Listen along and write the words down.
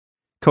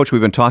Coach,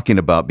 we've been talking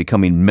about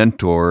becoming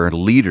mentor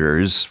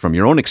leaders from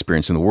your own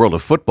experience in the world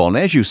of football. And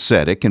as you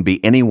said, it can be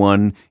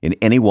anyone in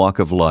any walk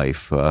of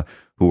life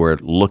who are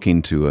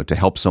looking to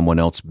help someone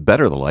else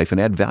better the life and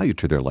add value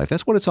to their life.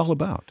 That's what it's all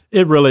about.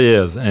 It really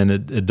is. And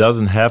it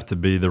doesn't have to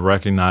be the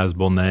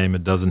recognizable name.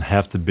 It doesn't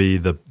have to be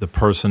the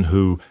person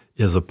who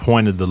is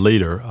appointed the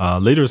leader.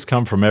 Leaders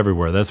come from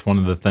everywhere. That's one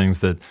of the things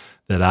that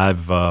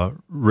I've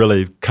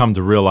really come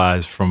to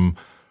realize from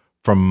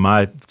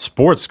my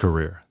sports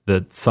career,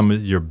 that some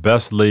of your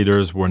best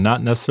leaders were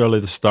not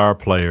necessarily the star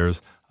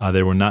players.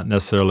 They were not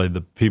necessarily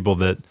the people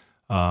that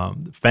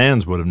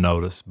fans would have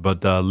noticed,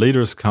 but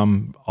leaders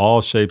come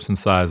all shapes and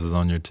sizes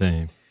on your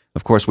team.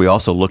 Of course, we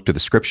also look to the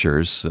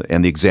Scriptures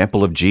and the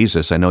example of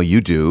Jesus, I know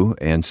you do,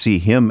 and see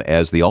him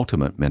as the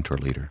ultimate mentor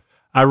leader.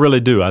 I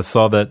really do. I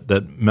saw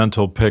that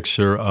mental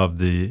picture of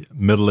the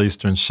Middle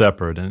Eastern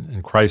shepherd,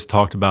 and Christ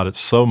talked about it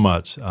so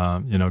much,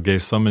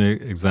 gave so many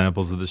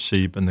examples of the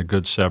sheep and the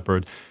good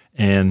shepherd,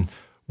 and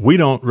we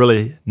don't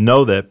really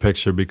know that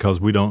picture because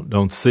we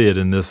don't see it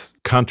in this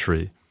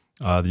country,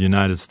 the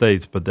United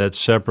States, but that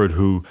shepherd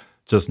who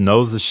just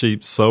knows the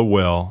sheep so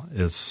well,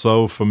 is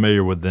so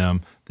familiar with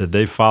them that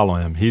they follow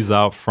him. He's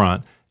out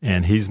front,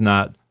 and he's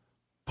not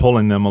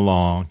pulling them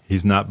along.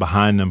 He's not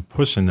behind them,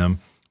 pushing them,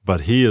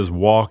 but he is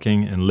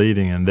walking and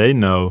leading, and they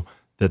know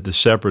that the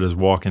shepherd is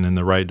walking in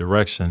the right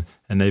direction,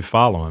 and they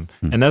follow him.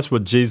 And that's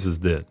what Jesus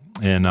did.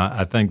 And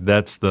I think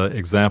that's the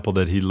example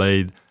that he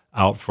laid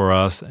out for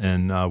us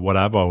and what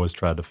I've always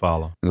tried to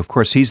follow. Of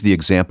course, he's the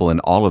example in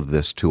all of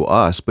this to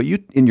us, but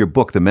you, in your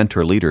book, The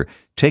Mentor Leader,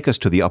 take us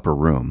to the upper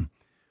room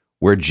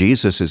where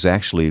Jesus is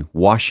actually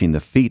washing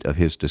the feet of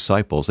his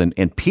disciples,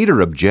 and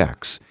Peter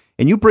objects.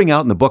 And you bring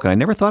out in the book, and I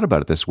never thought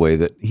about it this way,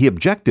 that he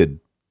objected,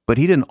 but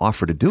he didn't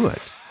offer to do it.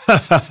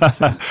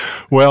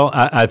 Well,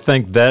 I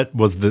think that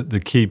was the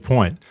key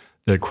point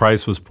that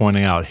Christ was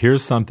pointing out.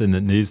 Here's something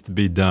that needs to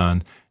be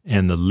done,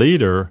 and the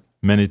leader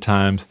many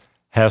times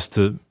has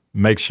to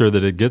make sure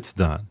that it gets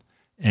done.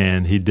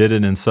 And he did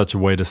it in such a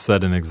way to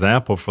set an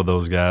example for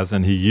those guys,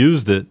 and he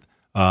used it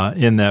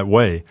in that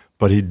way.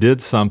 But he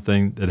did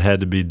something that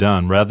had to be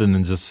done rather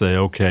than just say,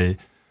 okay,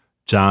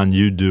 John,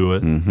 you do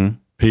it. Mm-hmm.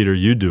 Peter,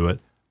 you do it.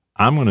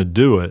 I'm going to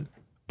do it,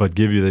 but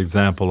give you the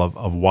example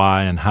of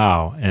why and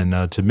how.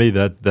 And to me,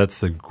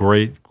 that's a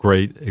great,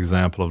 great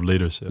example of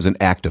leadership. It was an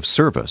act of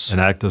service. An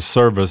act of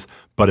service,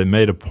 but it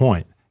made a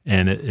point,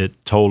 and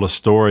it told a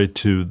story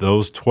to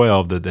those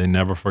 12 that they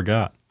never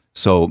forgot.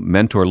 So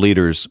mentor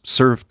leaders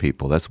serve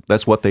people.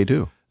 That's what they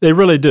do. They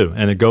really do,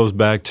 and it goes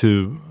back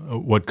to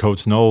what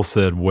Coach Noll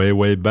said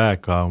way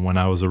back when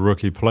I was a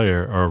rookie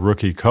player or a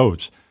rookie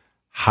coach.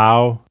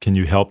 How can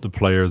you help the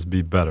players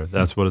be better?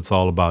 That's what it's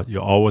all about. You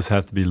always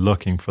have to be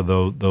looking for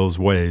those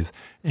ways.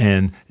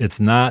 And it's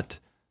not,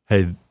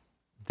 hey,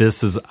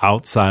 this is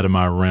outside of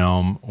my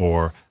realm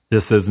or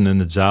this isn't in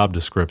the job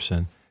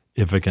description.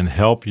 If it can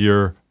help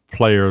your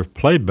player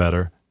play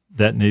better,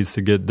 that needs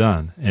to get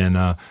done.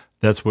 And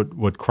that's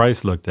what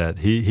Christ looked at.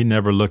 He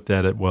never looked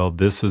at it, well,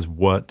 this is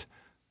what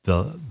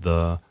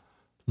the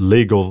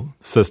legal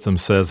system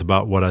says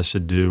about what I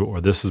should do, or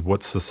this is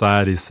what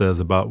society says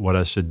about what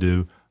I should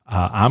do.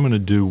 I'm going to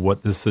do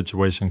what this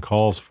situation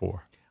calls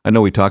for. I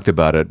know we talked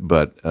about it,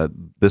 but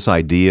this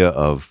idea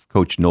of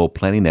Coach Noll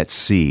planting that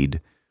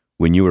seed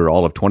when you were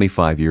all of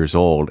 25 years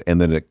old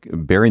and then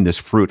bearing this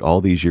fruit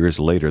all these years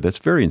later, that's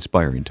very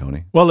inspiring,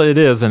 Tony. Well, it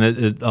is, and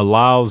it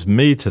allows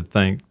me to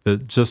think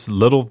that just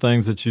little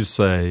things that you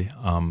say,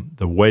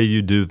 the way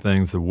you do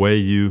things, the way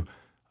you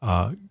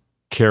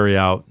carry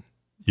out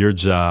your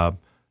job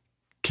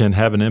can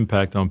have an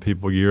impact on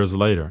people years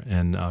later.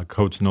 And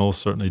Coach Noll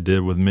certainly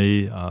did with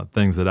me,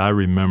 things that I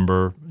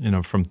remember,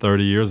 from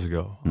 30 years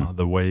ago,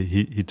 the way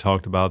he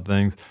talked about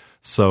things.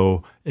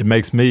 So it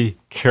makes me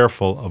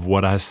careful of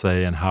what I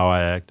say and how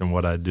I act and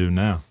what I do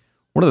now.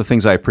 One of the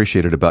things I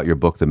appreciated about your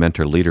book, The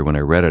Mentor Leader, when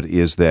I read it,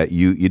 is that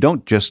you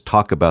don't just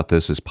talk about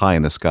this as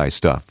pie-in-the-sky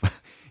stuff.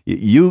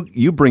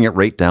 You bring it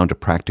right down to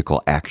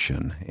practical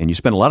action, and you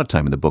spend a lot of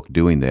time in the book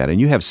doing that. And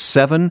you have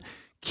 7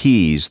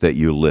 keys that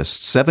you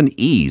list, 7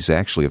 E's,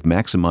 actually, of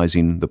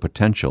maximizing the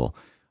potential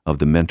of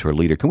the mentor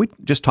leader. Can we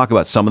just talk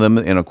about some of them?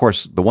 And, of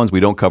course, the ones we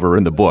don't cover are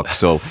in the book,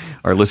 so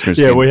our listeners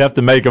can... we have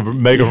to make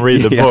them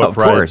read the book,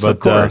 right? Of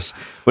course.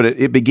 But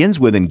it begins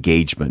with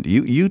engagement.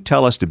 You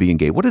tell us to be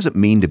engaged. What does it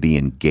mean to be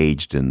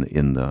engaged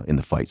in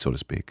the fight, so to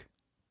speak?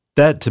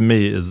 That, to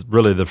me, is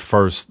really the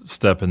first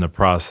step in the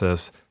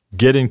process,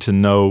 getting to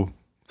know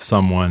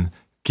someone,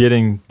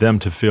 getting them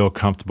to feel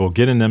comfortable,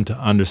 getting them to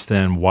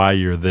understand why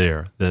you're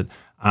there, that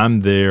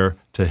I'm there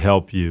to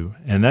help you.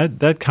 And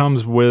that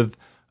comes with,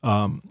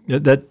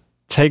 that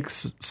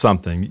takes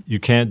something. You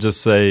can't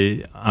just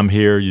say, I'm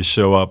here, you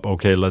show up,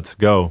 okay, let's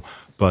go.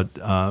 But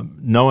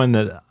knowing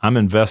that I'm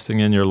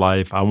investing in your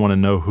life, I want to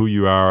know who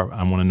you are,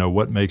 I want to know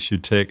what makes you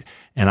tick,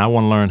 and I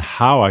want to learn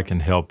how I can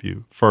help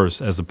you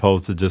first, as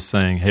opposed to just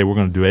saying, hey, we're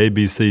going to do A,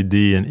 B, C,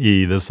 D, and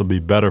E, this will be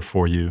better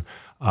for you.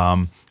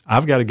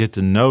 I've got to get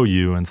to know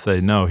you and say,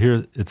 no,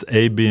 here it's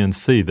A, B, and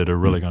C that are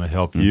really going to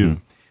help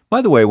you.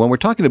 By the way, when we're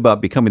talking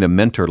about becoming a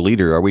mentor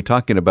leader, are we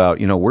talking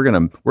about, we're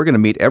gonna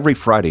meet every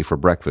Friday for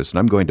breakfast and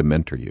I'm going to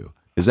mentor you?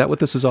 Is that what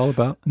this is all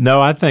about?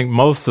 No, I think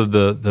most of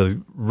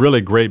the really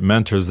great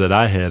mentors that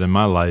I had in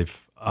my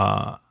life,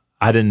 I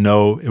didn't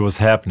know it was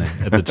happening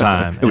at the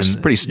time. It was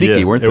pretty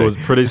sneaky, weren't they? It was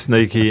pretty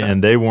sneaky,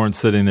 and they weren't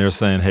sitting there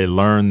saying, hey,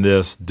 learn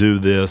this, do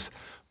this,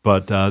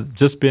 but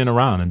just being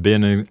around and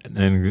being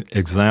an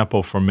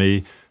example for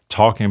me,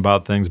 talking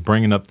about things,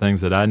 bringing up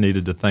things that I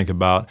needed to think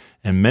about.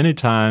 And many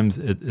times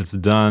it's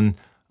done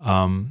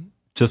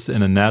just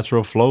in a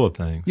natural flow of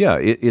things. Yeah,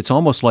 it's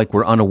almost like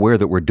we're unaware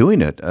that we're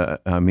doing it.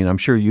 I'm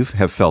sure you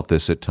have felt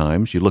this at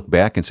times. You look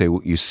back and say,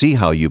 well, you see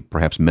how you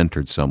perhaps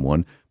mentored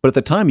someone, but at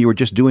the time you were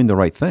just doing the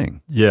right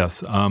thing.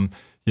 Yes.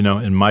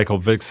 In Michael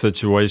Vick's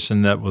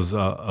situation, that was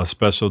a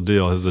special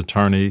deal. His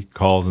attorney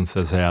calls and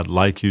says, hey, I'd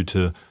like you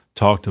to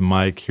talk to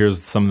Mike.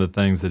 Here's some of the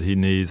things that he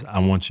needs. I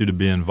want you to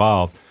be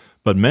involved.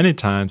 But many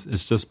times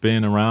it's just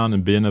being around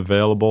and being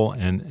available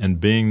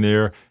and being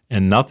there,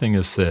 and nothing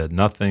is said.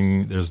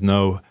 There's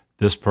no,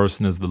 this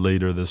person is the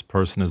leader, this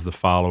person is the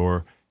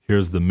follower,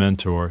 here's the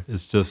mentor.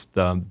 It's just,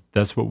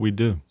 that's what we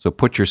do. So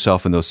put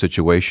yourself in those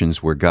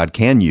situations where God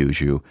can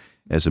use you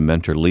as a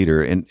mentor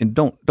leader, and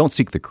don't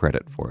seek the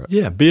credit for it.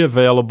 Yeah, be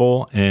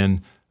available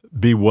and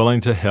be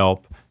willing to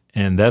help,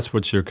 and that's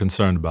what you're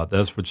concerned about.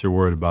 That's what you're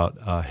worried about,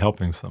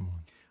 helping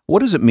someone. What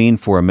does it mean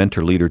for a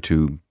mentor leader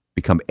to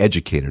become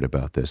educated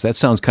about this? That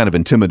sounds kind of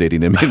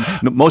intimidating. I mean,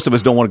 most of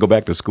us don't want to go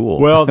back to school.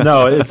 Well,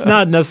 no, it's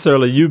not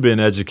necessarily you being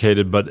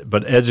educated,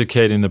 but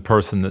educating the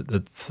person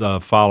that's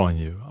following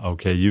you.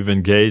 Okay, you've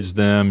engaged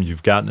them,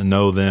 you've gotten to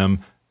know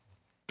them,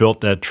 built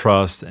that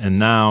trust, and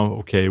now,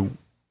 okay,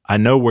 I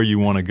know where you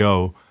want to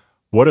go.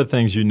 What are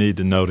things you need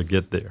to know to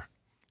get there?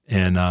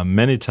 And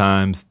many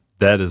times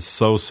that is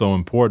so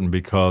important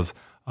because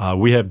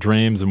we have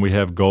dreams and we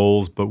have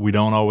goals, but we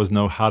don't always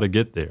know how to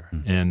get there.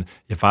 Mm-hmm. And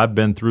if I've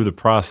been through the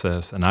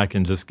process and I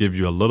can just give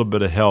you a little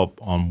bit of help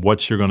on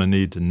what you're going to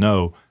need to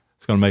know,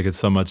 it's going to make it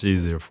so much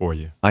easier for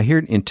you. I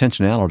hear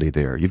intentionality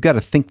there. You've got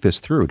to think this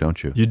through,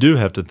 don't you? You do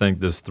have to think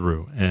this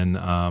through.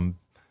 And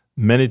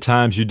many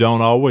times you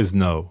don't always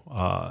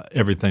know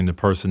everything the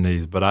person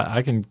needs, but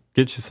I can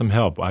get you some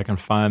help. I can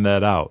find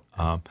that out.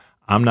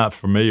 I'm not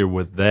familiar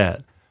with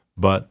that,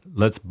 but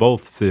let's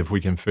both see if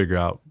we can figure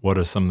out what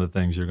are some of the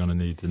things you're going to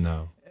need to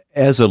know.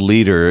 As a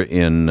leader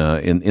in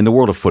the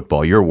world of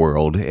football, your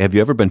world, have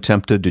you ever been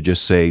tempted to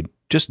just say,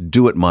 just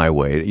do it my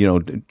way?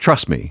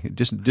 Trust me.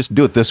 Just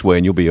do it this way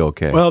and you'll be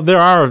okay. Well, there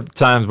are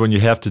times when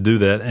you have to do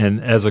that.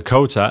 And as a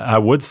coach, I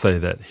would say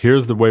that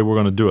here's the way we're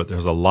going to do it.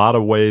 There's a lot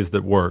of ways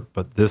that work,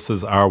 but this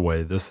is our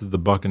way. This is the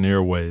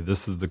Buccaneer way.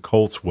 This is the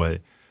Colts way.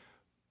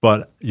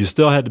 But you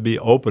still had to be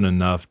open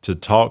enough to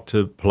talk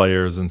to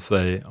players and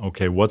say,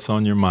 okay, what's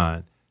on your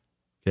mind?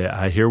 Okay,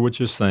 I hear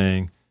what you're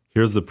saying.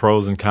 Here's the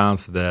pros and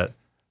cons to that.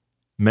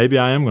 Maybe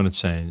I am going to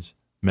change.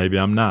 Maybe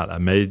I'm not. I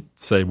may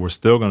say we're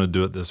still going to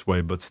do it this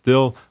way, but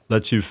still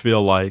let you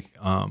feel like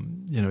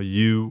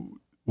you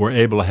were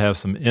able to have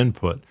some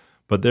input.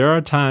 But there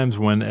are times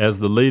when, as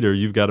the leader,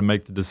 you've got to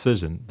make the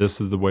decision.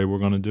 This is the way we're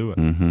going to do it.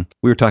 Mm-hmm.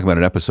 We were talking about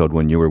an episode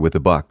when you were with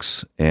the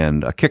Bucs,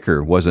 and a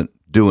kicker wasn't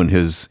doing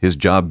his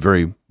job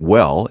very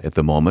well at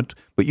the moment,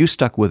 but you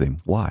stuck with him.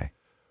 Why?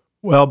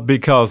 Well,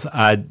 because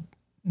I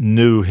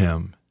knew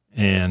him,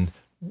 and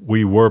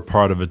we were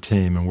part of a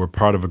team and we're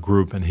part of a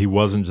group, and he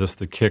wasn't just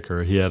the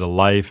kicker. He had a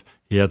life.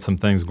 He had some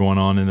things going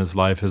on in his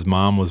life. His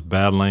mom was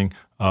battling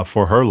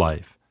for her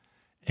life.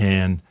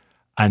 And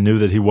I knew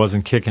that he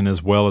wasn't kicking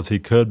as well as he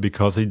could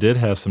because he did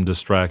have some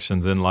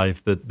distractions in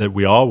life that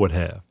we all would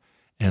have.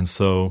 And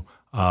so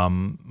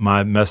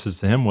my message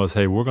to him was,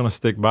 hey, we're going to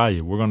stick by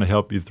you. We're going to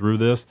help you through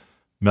this.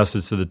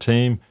 Message to the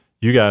team,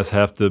 you guys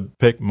have to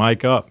pick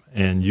Mike up,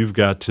 and you've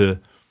got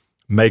to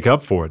make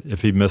up for it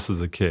if he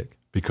misses a kick.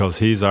 Because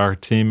he's our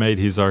teammate,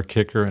 he's our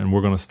kicker, and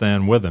we're going to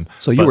stand with him.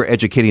 So you were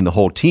educating the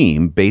whole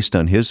team based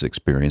on his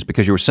experience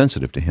because you were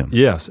sensitive to him.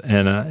 Yes,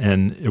 and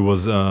it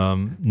was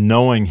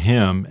knowing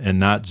him and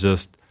not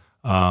just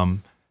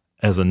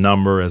as a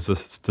number, as a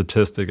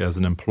statistic, as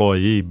an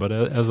employee, but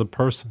as a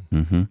person.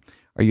 Mm-hmm.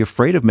 Are you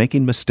afraid of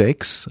making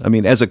mistakes? I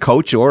mean, as a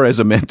coach or as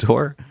a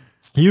mentor?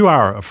 You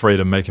are afraid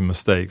of making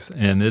mistakes,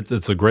 and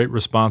it's a great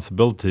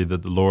responsibility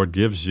that the Lord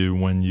gives you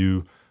when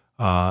you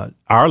are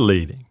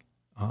leading.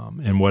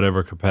 In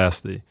whatever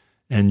capacity.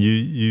 And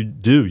you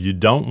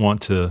don't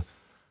want to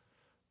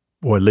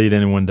lead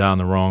anyone down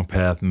the wrong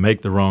path,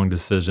 make the wrong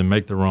decision,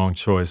 make the wrong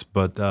choice.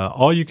 But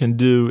all you can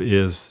do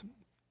is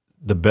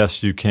the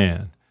best you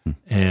can.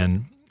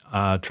 And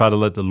try to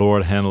let the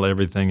Lord handle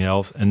everything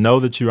else and know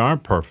that you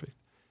aren't perfect.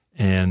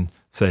 And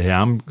say, hey,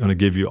 I'm going to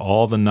give you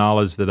all the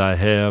knowledge that I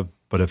have,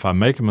 but if I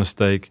make a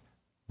mistake,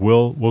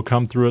 we'll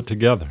come through it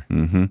together.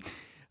 Mm-hmm.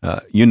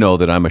 You know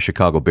that I'm a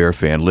Chicago Bear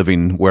fan,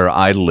 living where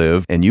I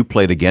live, and you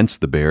played against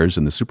the Bears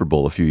in the Super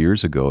Bowl a few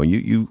years ago, and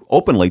you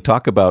openly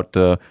talk about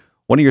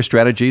one of your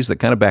strategies that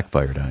kind of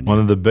backfired on you. One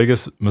of the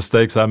biggest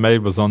mistakes I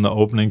made was on the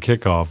opening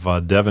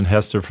kickoff. Devin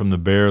Hester from the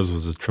Bears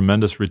was a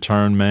tremendous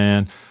return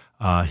man.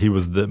 He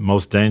was the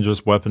most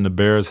dangerous weapon the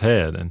Bears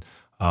had, and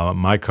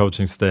My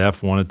coaching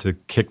staff wanted to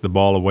kick the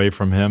ball away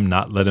from him,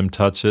 not let him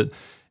touch it,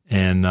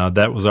 and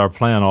that was our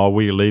plan all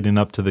week leading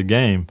up to the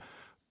game.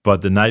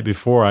 But the night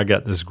before, I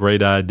got this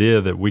great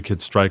idea that we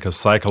could strike a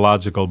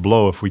psychological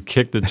blow if we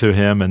kicked it to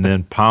him and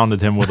then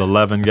pounded him with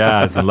 11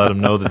 guys and let him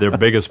know that their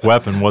biggest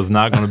weapon was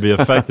not going to be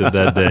effective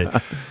that day.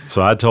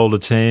 So I told the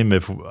team,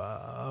 if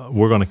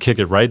we're going to kick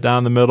it right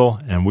down the middle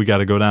and we got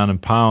to go down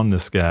and pound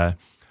this guy.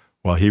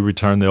 Well, he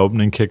returned the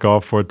opening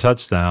kickoff for a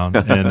touchdown.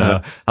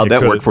 And how'd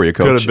that work for you,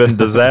 Coach? Could have been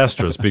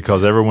disastrous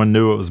because everyone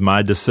knew it was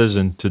my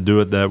decision to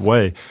do it that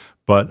way.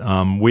 But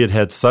we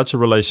had such a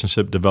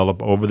relationship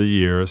develop over the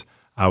years.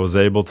 I was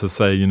able to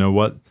say, you know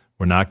what,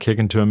 we're not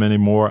kicking to him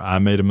anymore. I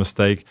made a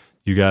mistake.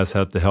 You guys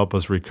have to help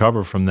us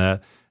recover from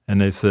that. And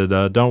they said,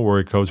 don't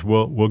worry, Coach,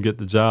 we'll get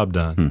the job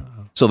done.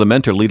 So the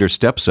mentor leader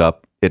steps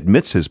up,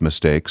 admits his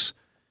mistakes,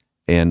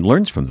 and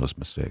learns from those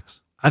mistakes.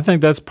 I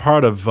think that's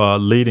part of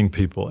leading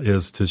people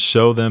is to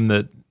show them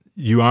that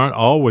you aren't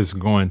always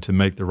going to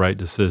make the right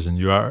decision.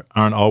 You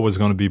aren't always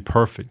going to be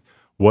perfect.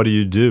 What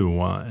do?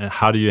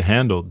 How do you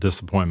handle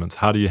disappointments?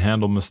 How do you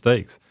handle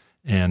mistakes?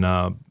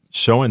 And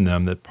showing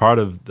them that part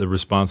of the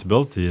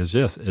responsibility is,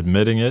 yes,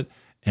 admitting it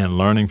and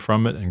learning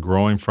from it and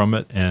growing from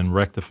it and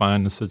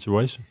rectifying the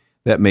situation.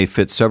 That may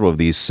fit several of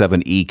these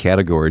 7 E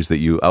categories that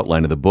you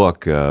outline in the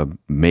book.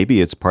 Maybe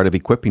it's part of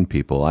equipping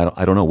people.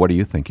 I don't know. What are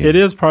you thinking? It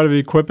is part of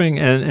equipping,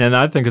 and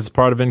I think it's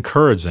part of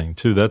encouraging,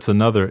 too. That's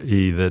another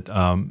E that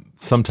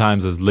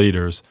sometimes as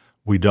leaders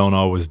we don't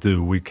always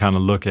do. We kind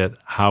of look at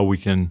how we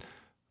can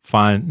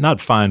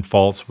not find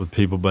faults with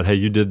people, but, hey,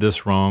 you did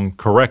this wrong,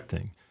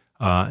 correcting.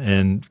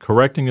 And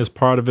correcting is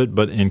part of it,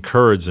 but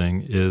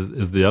encouraging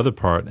is the other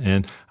part.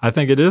 And I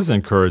think it is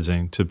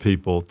encouraging to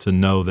people to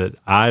know that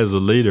I, as a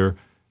leader,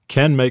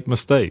 can make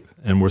mistakes,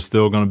 and we're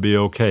still going to be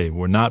okay.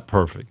 We're not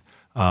perfect.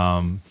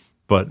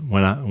 But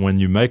when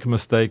you make a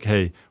mistake,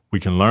 hey,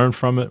 we can learn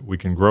from it, we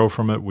can grow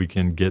from it, we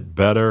can get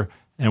better,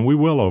 and we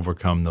will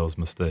overcome those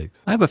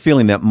mistakes. I have a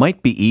feeling that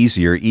might be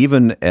easier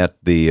even at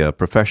the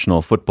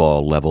professional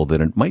football level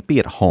than it might be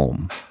at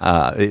home.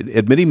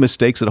 Admitting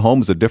mistakes at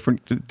home is a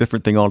different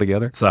thing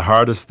altogether. It's the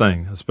hardest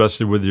thing,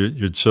 especially with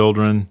your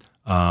children.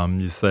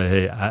 You say,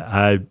 hey,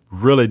 I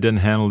really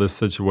didn't handle this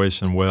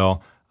situation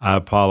well. I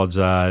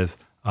apologize.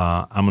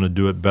 I'm going to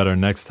do it better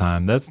next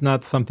time. That's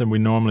not something we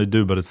normally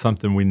do, but it's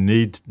something we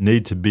need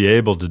to be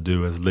able to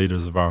do as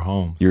leaders of our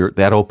homes. You're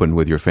that open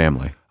with your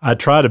family. I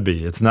try to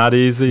be. It's not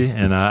easy,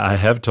 and I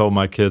have told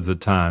my kids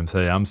at times,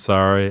 hey, I'm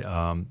sorry,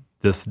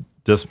 this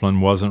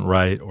discipline wasn't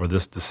right or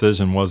this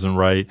decision wasn't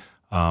right.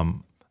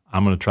 I'm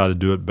going to try to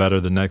do it better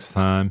the next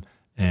time,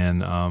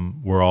 and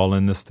we're all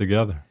in this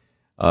together.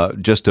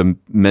 Just to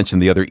mention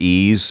the other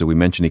E's, so we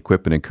mentioned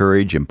equip and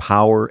encourage,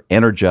 empower,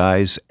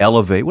 energize,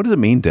 elevate. What does it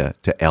mean to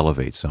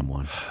elevate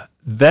someone?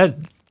 That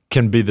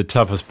can be the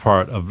toughest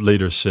part of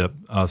leadership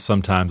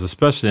sometimes,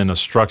 especially in a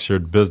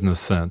structured business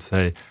sense.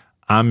 Hey,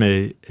 I'm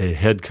a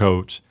head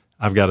coach.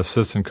 I've got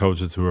assistant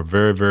coaches who are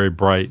very, very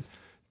bright.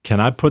 Can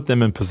I put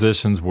them in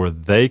positions where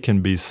they can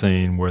be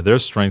seen, where their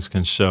strengths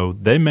can show?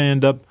 They may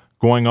end up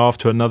going off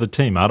to another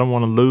team. I don't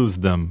want to lose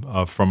them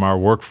from our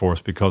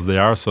workforce because they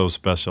are so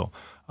special.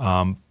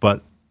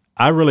 But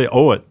I really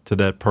owe it to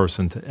that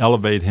person to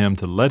elevate him,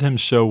 to let him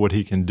show what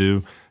he can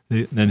do.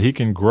 Then he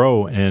can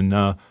grow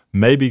and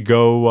maybe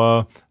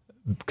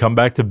come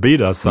back to beat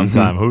us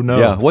sometime. Who knows?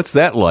 Yeah, what's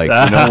that like?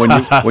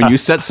 When you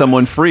set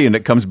someone free and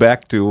it comes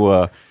back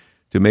to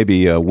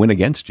maybe win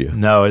against you.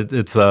 No,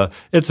 it's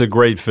a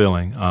great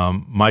feeling.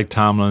 Mike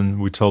Tomlin,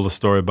 we told a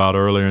story about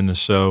earlier in the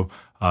show.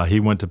 He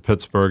went to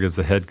Pittsburgh as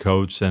the head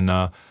coach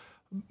and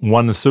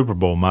won the Super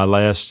Bowl my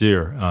last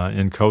year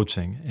in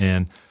coaching.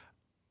 And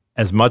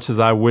as much as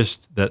I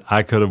wished that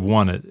I could have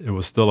won it, it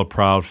was still a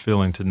proud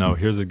feeling to know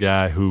here's a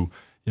guy who,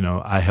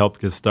 I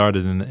helped get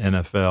started in the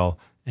NFL,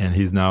 and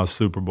he's now a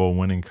Super Bowl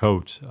winning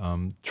coach.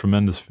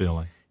 Tremendous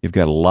feeling. You've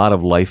got a lot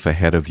of life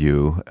ahead of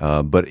you,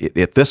 but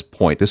at this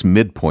point, this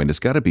midpoint, it's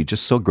got to be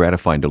just so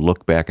gratifying to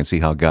look back and see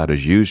how God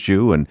has used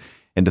you, and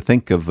to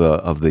think of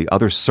the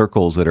other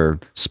circles that are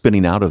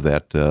spinning out of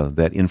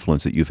that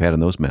influence that you've had in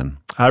those men.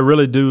 I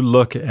really do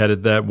look at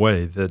it that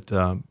way, that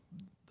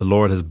the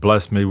Lord has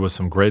blessed me with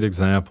some great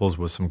examples,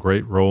 with some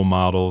great role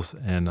models,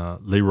 and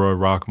Leroy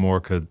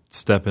Rockmore could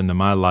step into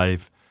my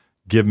life,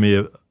 give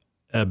me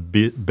a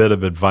bit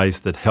of advice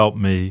that helped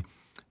me,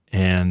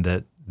 and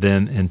that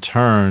then in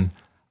turn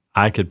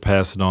I could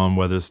pass it on,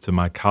 whether it's to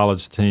my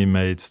college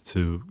teammates,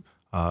 to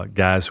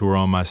guys who were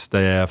on my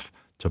staff,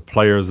 to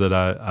players that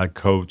I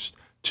coached,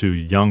 to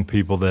young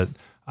people that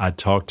I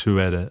talked to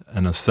at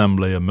an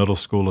assembly, a middle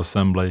school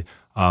assembly.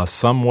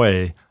 Some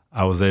way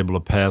I was able to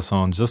pass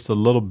on just a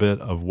little bit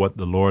of what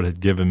the Lord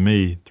had given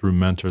me through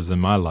mentors in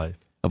my life.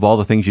 Of all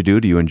the things you do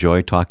you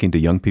enjoy talking to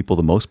young people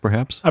the most,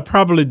 perhaps? I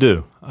probably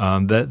do.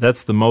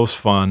 That's the most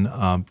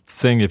fun,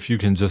 seeing if you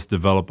can just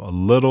develop a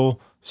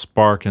little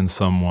spark in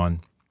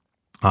someone,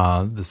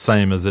 the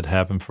same as it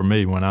happened for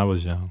me when I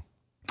was young.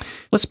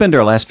 Let's spend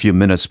our last few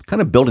minutes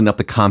kind of building up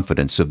the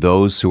confidence of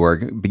those who are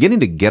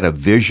beginning to get a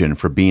vision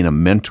for being a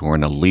mentor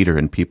and a leader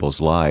in people's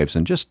lives,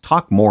 and just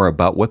talk more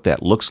about what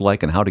that looks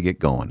like and how to get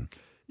going.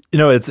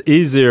 It's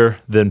easier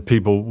than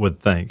people would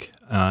think,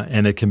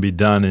 and it can be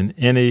done in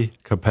any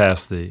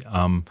capacity.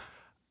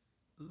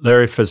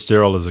 Larry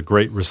Fitzgerald is a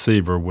great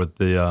receiver with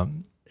the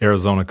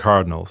Arizona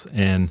Cardinals,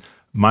 and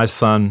my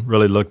son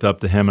really looked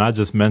up to him. And I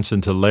just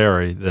mentioned to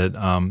Larry that,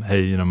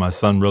 hey, my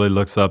son really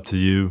looks up to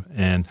you,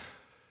 and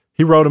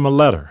he wrote him a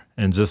letter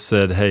and just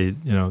said, hey,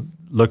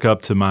 look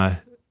up to my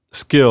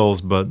skills,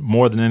 but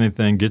more than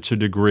anything, get your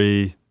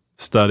degree,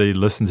 study,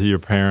 listen to your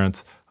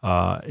parents.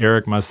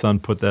 Eric, my son,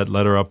 put that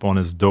letter up on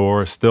his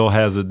door, still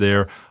has it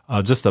there.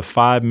 Just a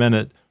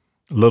 5-minute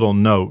little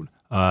note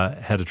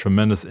had a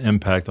tremendous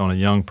impact on a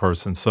young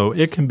person. So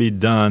it can be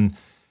done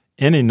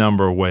any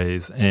number of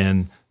ways,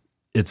 and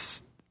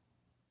that's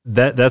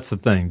the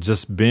thing,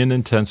 just being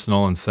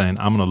intentional and saying,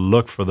 I'm going to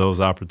look for those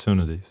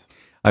opportunities.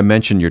 I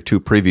mentioned your 2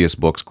 previous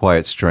books,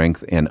 Quiet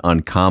Strength and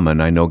Uncommon.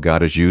 I know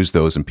God has used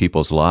those in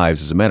people's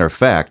lives. As a matter of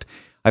fact,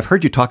 I've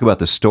heard you talk about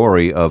the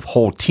story of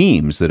whole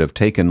teams that have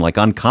taken, like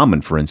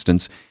Uncommon, for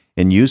instance,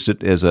 and used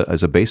it as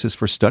a basis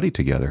for study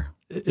together.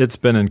 It's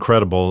been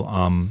incredible.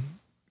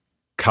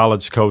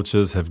 College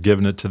coaches have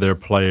given it to their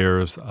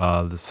players.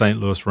 The St.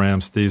 Louis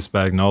Rams, Steve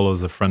Spagnuolo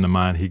is a friend of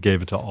mine. He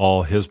gave it to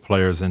all his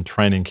players in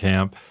training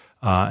camp.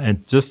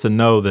 And just to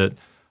know that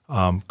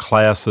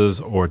classes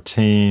or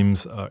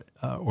teams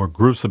or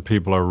groups of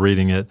people are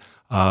reading it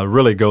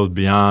really goes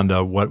beyond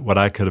what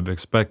I could have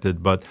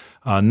expected. But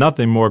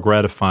nothing more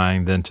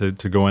gratifying than to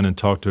go in and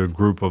talk to a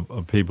group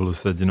of people who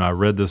said, I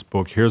read this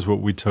book, here's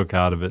what we took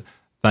out of it.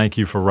 Thank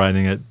you for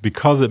writing it,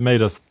 because it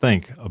made us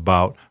think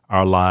about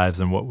our lives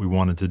and what we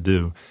wanted to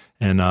do.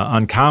 And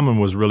Uncommon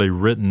was really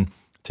written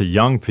to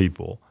young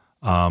people,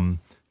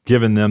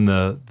 giving them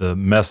the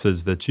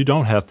message that you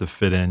don't have to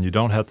fit in, you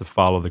don't have to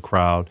follow the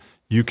crowd.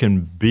 You can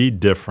be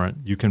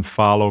different. You can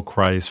follow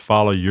Christ,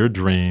 follow your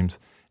dreams,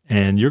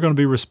 and you're going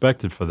to be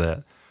respected for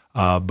that.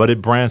 But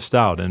it branched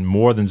out, and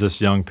more than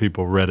just young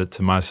people read it,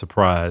 to my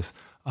surprise.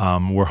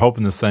 We're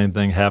hoping the same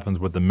thing happens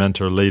with the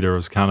Mentor Leader.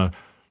 It's kind of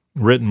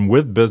written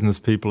with business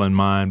people in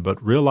mind,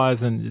 but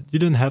realizing you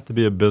didn't have to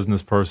be a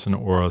business person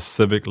or a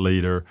civic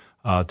leader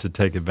to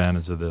take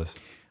advantage of this.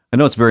 I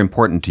know it's very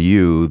important to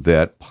you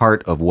that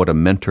part of what a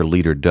mentor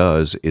leader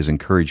does is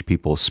encourage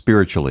people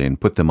spiritually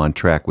and put them on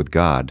track with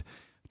God.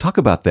 Talk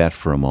about that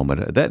for a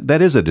moment.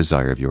 That is a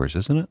desire of yours,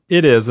 isn't it?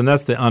 It is, and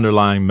that's the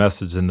underlying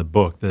message in the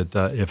book, that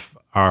if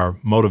our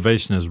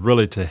motivation is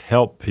really to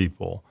help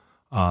people,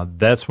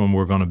 that's when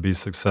we're going to be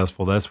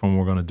successful. That's when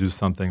we're going to do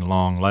something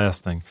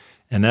long-lasting.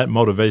 And that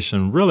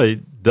motivation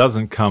really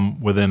doesn't come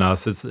within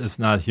us. It's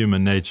not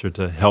human nature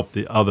to help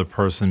the other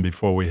person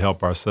before we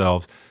help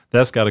ourselves.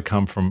 That's got to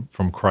come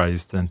from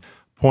Christ, and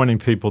pointing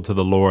people to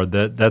the Lord.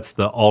 That's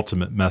the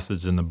ultimate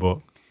message in the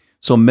book.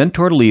 So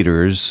mentor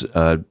leaders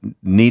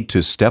need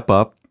to step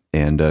up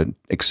and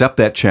accept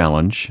that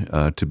challenge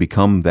to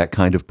become that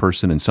kind of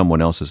person in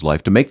someone else's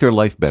life, to make their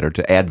life better,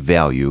 to add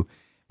value,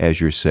 as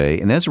you say.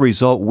 And as a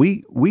result,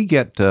 we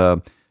get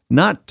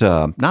not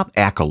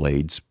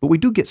accolades, but we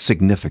do get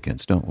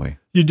significance, don't we?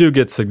 You do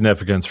get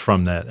significance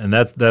from that, and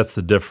that's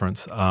the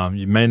difference.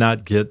 You may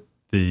not get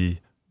the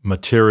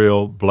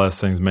material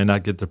blessings, may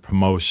not get the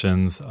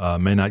promotions,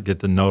 may not get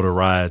the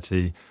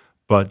notoriety,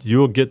 but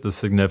you'll get the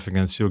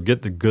significance. You'll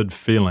get the good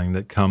feeling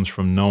that comes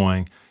from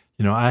knowing,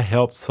 I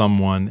helped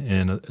someone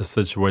in a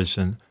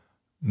situation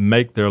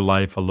make their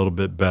life a little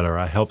bit better.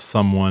 I helped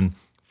someone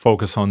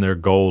focus on their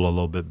goal a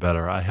little bit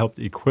better. I helped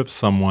equip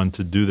someone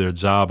to do their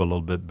job a little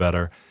bit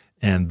better.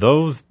 And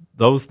those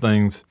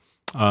things,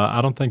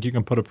 I don't think you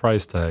can put a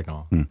price tag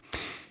on.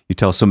 You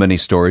tell so many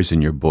stories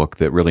in your book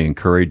that really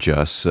encourage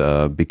us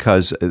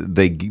because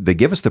they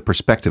give us the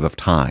perspective of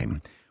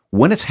time.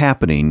 When it's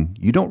happening,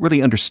 you don't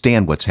really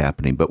understand what's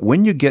happening, but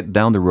when you get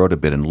down the road a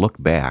bit and look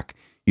back,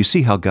 you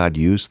see how God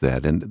used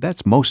that, and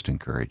that's most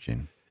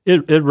encouraging.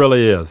 It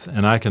really is,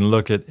 and I can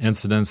look at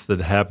incidents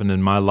that happened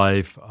in my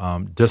life,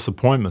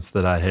 disappointments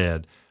that I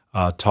had,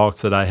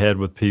 talks that I had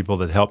with people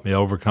that helped me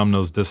overcome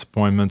those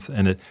disappointments,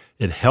 and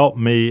it helped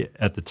me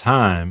at the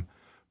time,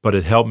 but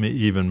it helped me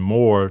even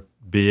more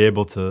be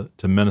able to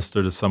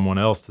minister to someone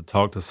else, to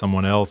talk to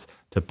someone else,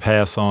 to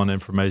pass on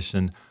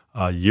information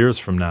years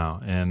from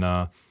now.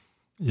 And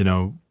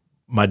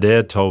my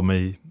dad told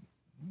me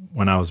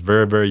when I was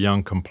very, very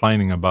young,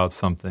 complaining about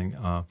something,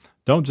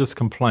 don't just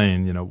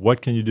complain,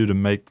 what can you do to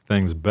make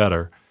things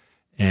better?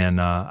 And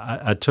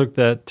I took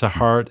that to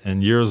heart,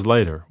 and years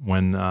later,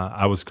 when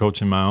I was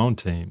coaching my own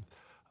team,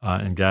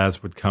 and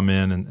guys would come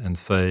in and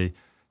say,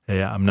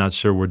 hey, I'm not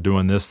sure we're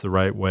doing this the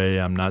right way.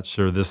 I'm not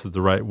sure this is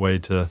the right way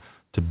to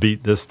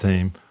beat this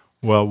team.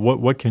 Well,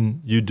 what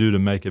can you do to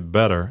make it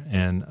better?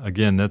 And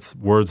again, that's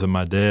words of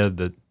my dad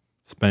that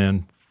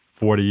span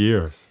 40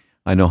 years.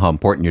 I know how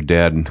important your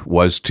dad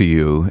was to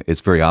you. It's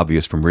very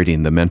obvious from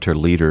reading The Mentor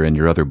Leader and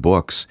your other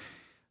books.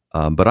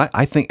 But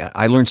I think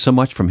I learned so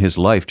much from his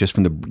life, just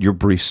from your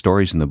brief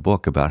stories in the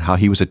book about how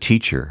he was a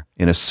teacher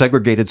in a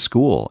segregated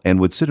school and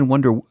would sit and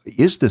wonder,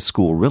 is this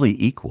school really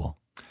equal?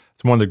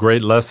 It's one of the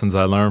great lessons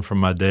I learned from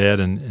my dad,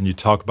 and you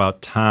talk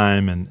about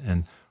time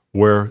and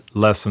where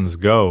lessons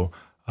go.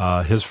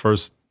 His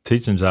first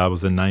teaching job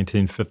was in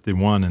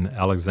 1951 in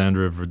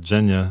Alexandria,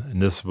 Virginia,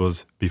 and this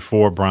was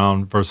before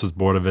Brown versus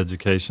Board of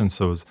Education,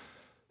 so it was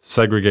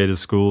segregated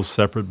schools,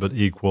 separate but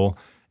equal.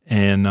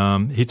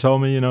 And he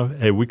told me,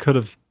 hey, we could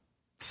have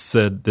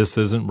said this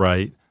isn't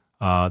right,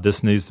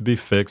 this needs to be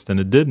fixed,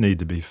 and it did need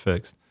to be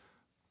fixed.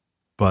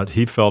 But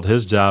he felt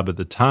his job at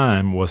the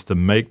time was to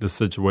make the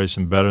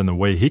situation better, and the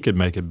way he could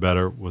make it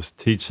better was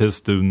teach his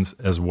students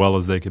as well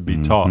as they could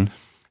be taught.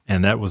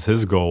 And that was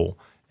his goal,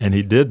 and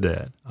he did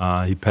that.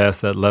 He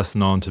passed that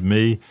lesson on to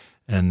me,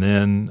 and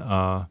then,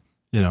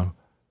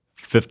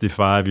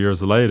 55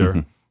 years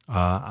later,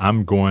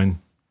 I'm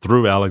going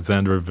through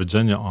Alexandria,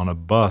 Virginia on a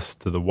bus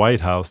to the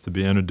White House to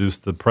be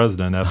introduced to the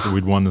president after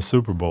we'd won the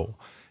Super Bowl.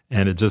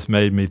 And it just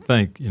made me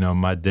think,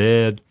 my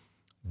dad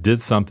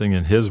did something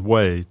in his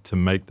way to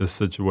make this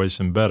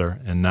situation better,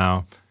 and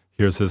now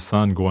here's his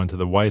son going to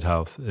the White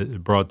House.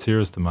 It brought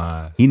tears to my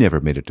eyes. He never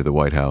made it to the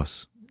White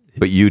House,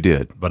 but you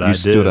did. But you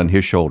stood on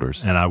his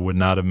shoulders. And I would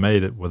not have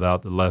made it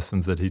without the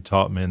lessons that he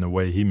taught me and the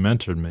way he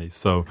mentored me.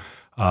 So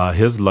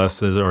his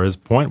lesson, or his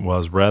point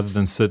was, rather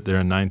than sit there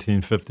in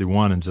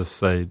 1951 and just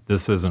say,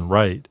 this isn't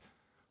right,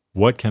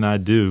 what can I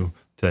do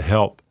to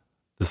help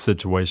the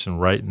situation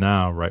right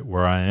now, right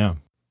where I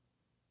am?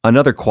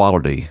 Another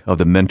quality of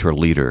the mentor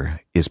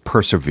leader is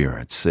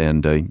perseverance,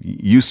 and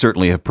you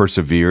certainly have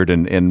persevered,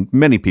 and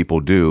many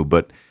people do,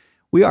 but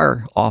we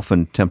are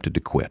often tempted to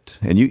quit.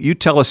 And you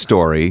tell a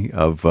story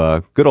of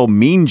good old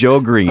Mean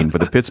Joe Green for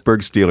the Pittsburgh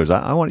Steelers.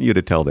 I want you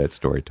to tell that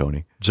story,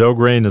 Tony. Joe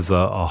Green is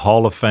a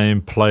Hall of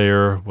Fame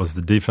player, was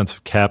the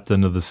defensive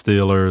captain of the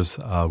Steelers,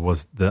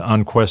 was the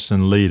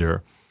unquestioned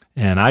leader.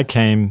 And I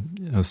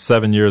came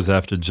 7 years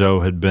after Joe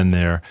had been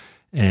there,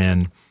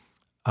 and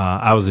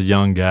I was a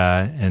young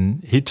guy,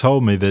 and he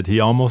told me that he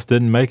almost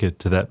didn't make it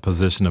to that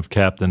position of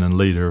captain and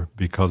leader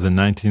because in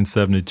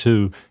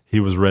 1972, he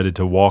was ready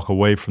to walk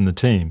away from the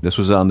team. This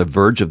was on the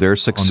verge of their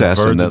success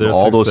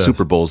those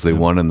Super Bowls they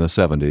won in the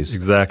 70s.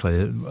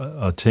 Exactly.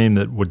 A team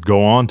that would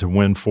go on to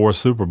win 4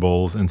 Super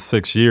Bowls in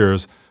 6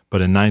 years,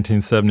 but in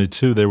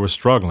 1972, they were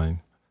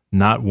struggling,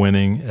 not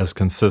winning as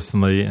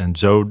consistently, and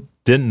Joe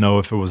didn't know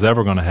if it was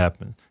ever going to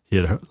happen. He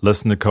had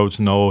listened to Coach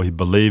Noll, he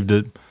believed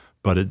it,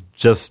 but it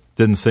just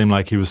didn't seem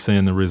like he was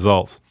seeing the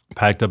results.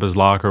 Packed up his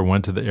locker,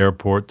 went to the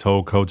airport,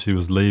 told Coach he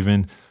was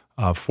leaving.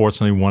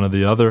 Fortunately, one of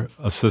the other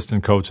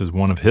assistant coaches,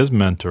 one of his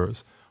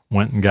mentors,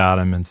 went and got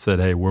him and said,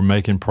 hey, we're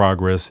making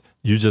progress.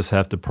 You just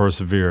have to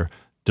persevere.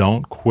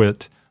 Don't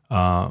quit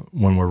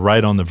when we're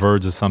right on the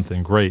verge of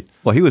something great.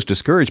 Well, he was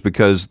discouraged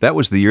because that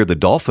was the year the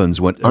Dolphins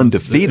went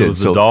undefeated. It was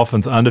the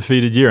Dolphins'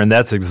 undefeated year, and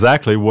that's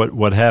exactly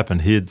what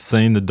happened. He had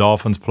seen the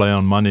Dolphins play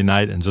on Monday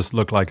night and just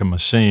look like a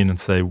machine and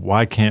say,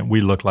 why can't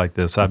we look like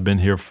this? I've been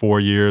here 4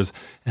 years,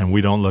 and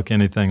we don't look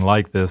anything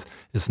like this.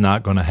 It's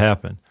not going to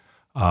happen.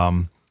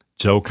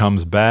 Joe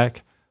comes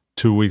back.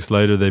 2 weeks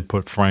later, they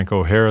put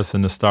Franco Harris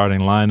in the starting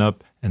lineup,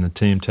 and the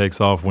team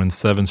takes off, wins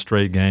 7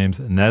 straight games,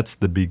 and that's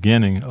the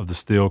beginning of the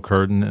Steel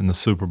Curtain and the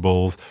Super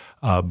Bowls.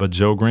 But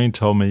Joe Green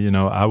told me,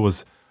 I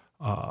was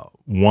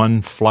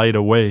one flight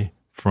away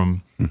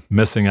from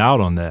missing out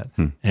on that.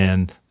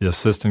 And the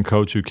assistant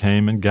coach who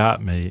came and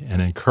got me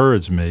and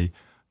encouraged me,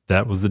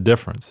 that was the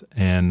difference.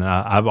 And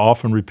I've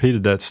often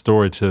repeated that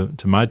story to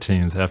my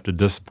teams after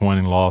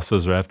disappointing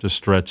losses or after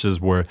stretches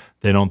where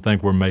they don't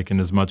think we're making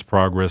as much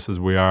progress as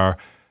we are.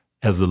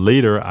 As a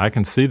leader, I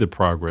can see the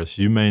progress.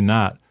 You may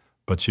not,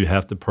 but you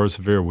have to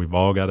persevere. We've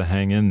all got to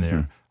hang in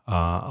there.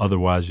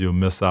 Otherwise, you'll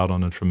miss out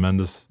on a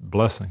tremendous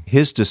blessing.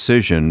 His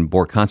decision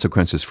bore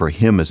consequences for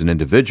him as an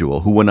individual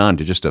who went on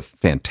to just a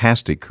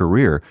fantastic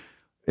career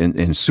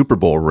in Super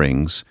Bowl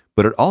rings,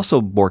 but it also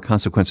bore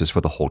consequences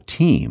for the whole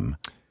team.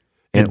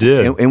 It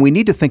did. And we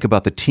need to think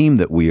about the team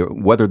that we are,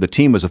 whether the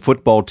team is a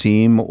football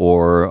team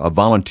or a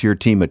volunteer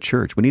team at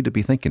church. We need to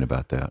be thinking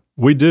about that.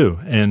 We do.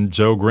 And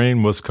Joe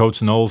Green was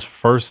Coach Noll's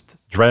first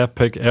draft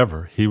pick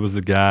ever. He was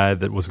the guy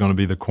that was going to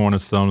be the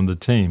cornerstone of the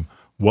team.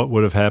 What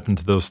would have happened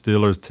to those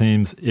Steelers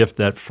teams if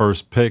that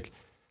first pick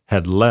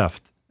had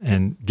left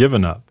and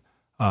given up?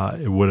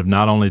 It would have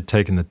not only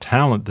taken the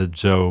talent that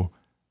Joe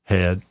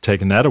had,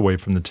 taken that away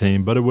from the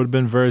team, but it would have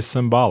been very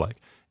symbolic.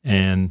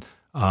 And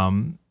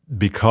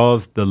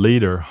because the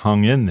leader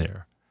hung in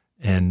there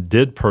and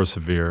did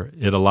persevere,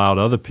 it allowed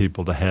other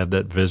people to have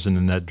that vision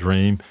and that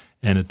dream,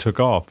 and it took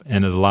off.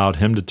 And it allowed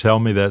him to tell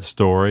me that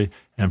story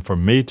and for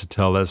me to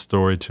tell that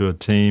story to a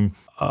team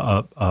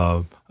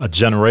a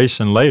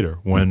generation later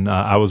when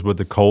I was with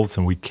the Colts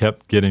and we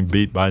kept getting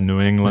beat by New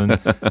England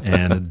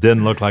and it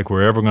didn't look like we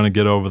were ever going to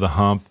get over the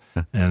hump.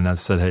 And I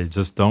said, hey,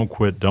 just don't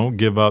quit. Don't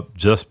give up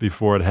just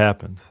before it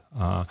happens.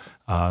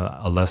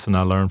 A lesson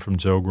I learned from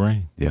Joe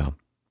Green. Yeah.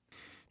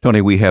 Tony,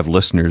 we have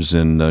listeners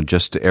in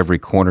just every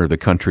corner of the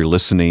country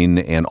listening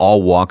and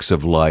all walks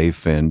of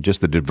life and just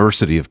the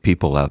diversity of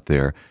people out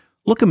there.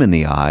 look them in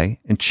the eye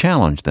and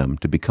challenge them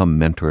to become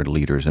mentor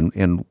leaders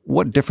and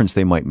what difference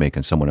they might make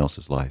in someone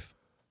else's life.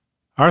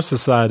 Our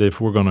society, if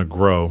we're going to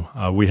grow,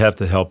 we have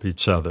to help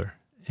each other.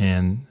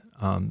 And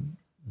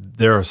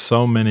there are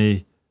so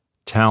many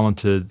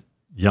talented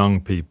young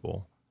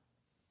people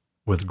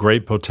with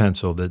great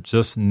potential that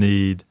just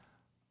need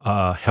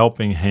a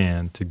helping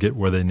hand to get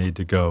where they need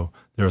to go.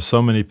 There are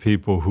so many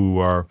people who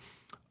are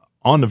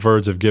on the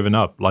verge of giving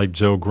up, like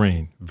Joe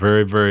Green,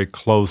 very, very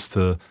close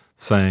to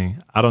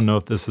saying, I don't know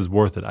if this is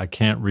worth it. I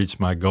can't reach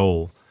my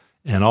goal.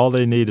 And all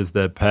they need is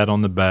that pat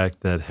on the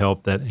back, that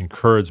help, that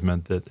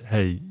encouragement that,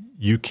 hey,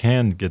 you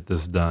can get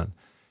this done.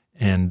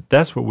 And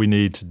that's what we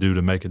need to do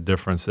to make a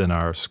difference in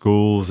our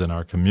schools, in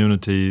our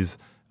communities,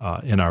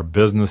 in our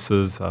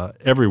businesses,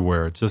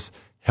 everywhere, just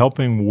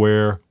helping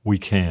where we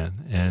can.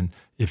 And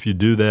if you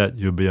do that,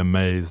 you'll be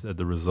amazed at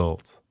the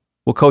results.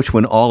 Well, Coach,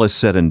 when all is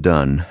said and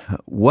done,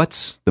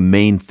 what's the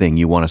main thing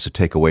you want us to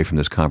take away from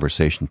this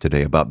conversation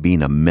today about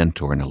being a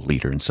mentor and a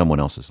leader in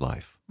someone else's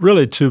life?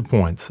 Really 2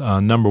 points.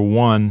 Number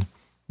one,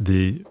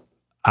 the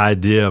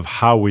idea of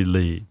how we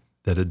lead,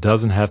 that it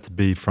doesn't have to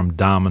be from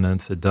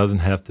dominance. It doesn't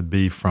have to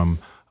be from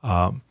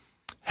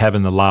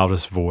having the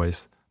loudest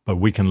voice, but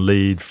we can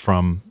lead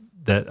from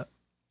that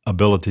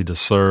ability to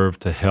serve,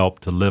 to help,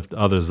 to lift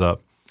others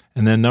up.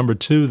 And then number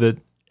two, that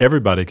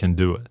everybody can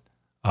do it.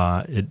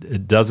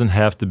 It doesn't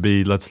have to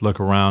be, let's look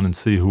around and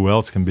see who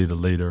else can be the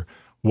leader.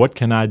 What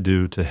can I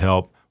do to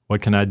help?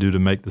 What can I do to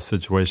make the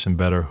situation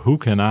better? Who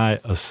can I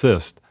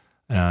assist?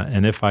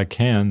 And if I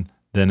can,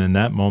 then in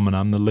that moment,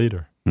 I'm the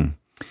leader.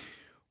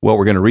 Well,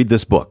 we're going to read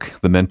this book,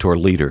 The Mentor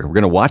Leader. We're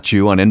going to watch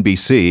you on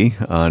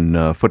NBC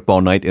on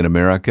Football Night in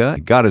America.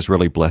 God has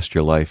really blessed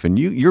your life, and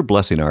you're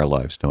blessing our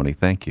lives, Tony.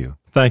 Thank you.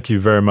 Thank you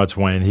very much,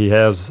 Wayne. He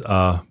has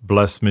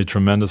blessed me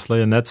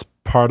tremendously, and that's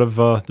part of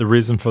the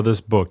reason for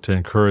this book, to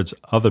encourage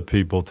other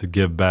people to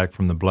give back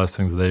from the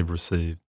blessings they've received.